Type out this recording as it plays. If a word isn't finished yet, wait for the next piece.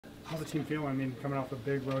How's the team feeling? I mean, coming off a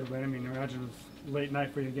big road win, I mean, I imagine it was late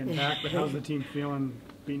night for you getting back, but how's the team feeling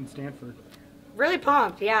beating Stanford? Really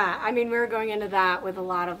pumped, yeah. I mean, we were going into that with a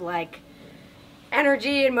lot of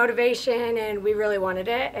energy and motivation, and we really wanted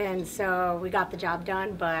it, and so we got the job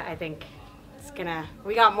done, but I think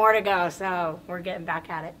we got more to go, so we're getting back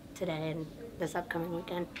at it today and this upcoming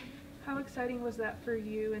weekend. How exciting was that for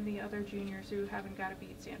you and the other juniors who haven't got to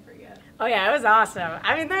beat Stanford yet? Oh yeah, it was awesome.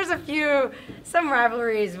 I mean, there's some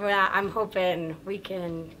rivalries where I'm hoping we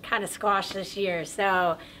can kind of squash this year.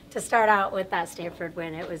 So to start out with that Stanford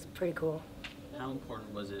win, it was pretty cool. How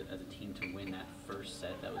important was it as a team to win that first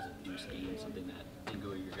set that was a deuce game, something that didn't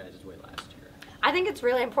go your guys' way last year? I think it's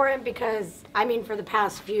really important because, I mean, for the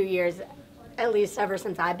past few years, at least ever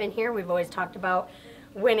since I've been here, we've always talked about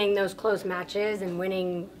winning those close matches and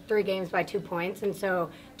winning 3 games by 2 points. And so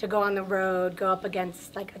to go on the road, go up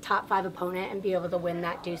against a top 5 opponent and be able to win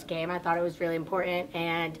that deuce game, I thought it was really important.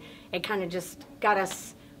 And it kind of just got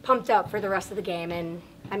us pumped up for the rest of the game. And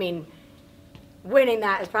I mean, winning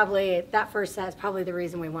that first set is probably the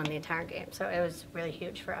reason we won the entire game. So it was really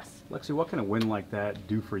huge for us. Lexi, what can a win like that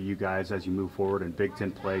do for you guys as you move forward and Big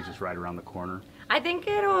Ten play just right around the corner? I think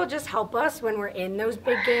it'll just help us when we're in those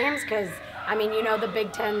big games because, I mean, the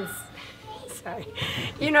Big Ten's,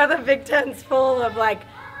 the Big Ten's full of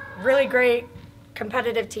really great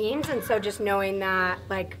competitive teams, and so just knowing that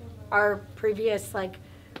our previous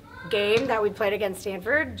game that we played against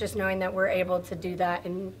Stanford, just knowing that we're able to do that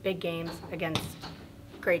in big games against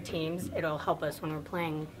great teams, it'll help us when we're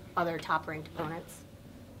playing other top-ranked opponents.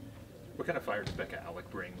 What kind of fire does Becca Alec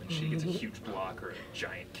bring when she gets a huge block or a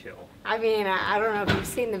giant kill? I mean, I don't know if you've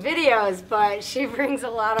seen the videos, but she brings a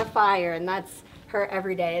lot of fire, and that's her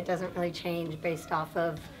every day. It doesn't really change based off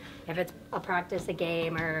of if it's a practice, a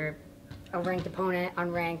game, or a ranked opponent,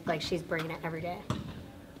 unranked. She's bringing it every day.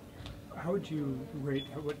 How would you rate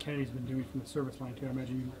what Kennedy's been doing from the service line, too? I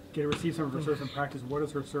imagine you get to receive some of her serves in practice. What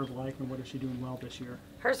is her serve like, and what is she doing well this year?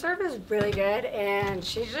 Her serve is really good, and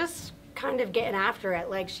she's just kind of getting after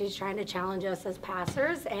it. She's trying to challenge us as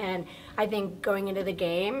passers, and I think going into the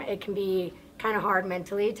game, it can be kind of hard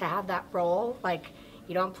mentally to have that role.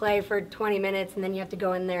 You don't play for 20 minutes, and then you have to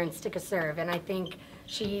go in there and stick a serve, and I think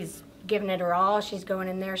she's giving it her all. She's going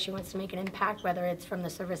in there. She wants to make an impact, whether it's from the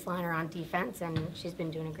service line or on defense, and she's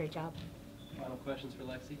been doing a great job. Final questions for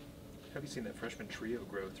Lexi? Have you seen that freshman trio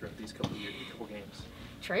grow throughout these couple games?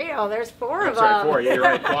 Trio? There's 4 of them. Sorry, 4. Yeah, you're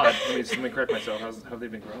right. Quad. Let me correct myself. How have they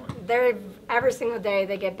been growing? Every single day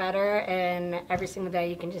they get better, and every single day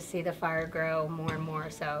you can just see the fire grow more and more.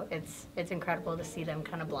 So it's incredible to see them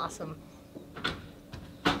kind of blossom.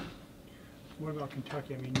 What about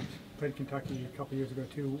Kentucky? I mean, you played Kentucky a couple years ago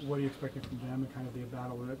too. What are you expecting from them and kind of the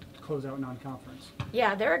battle to close out non-conference?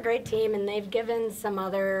 Yeah, they're a great team, and they've given some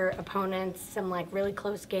other opponents some really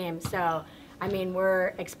close games. So, I mean,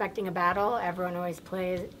 we're expecting a battle. Everyone always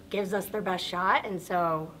gives us their best shot, and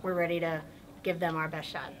so we're ready to give them our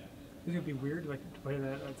best shot. Is it going to be weird to play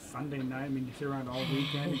that Sunday night? I mean, you sit around all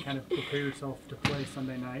weekend and kind of prepare yourself to play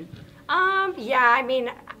Sunday night? Yeah, I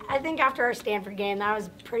mean, I think after our Stanford game, that was a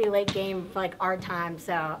pretty late game for our time,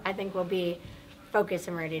 so I think we'll be focused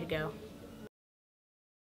and ready to go.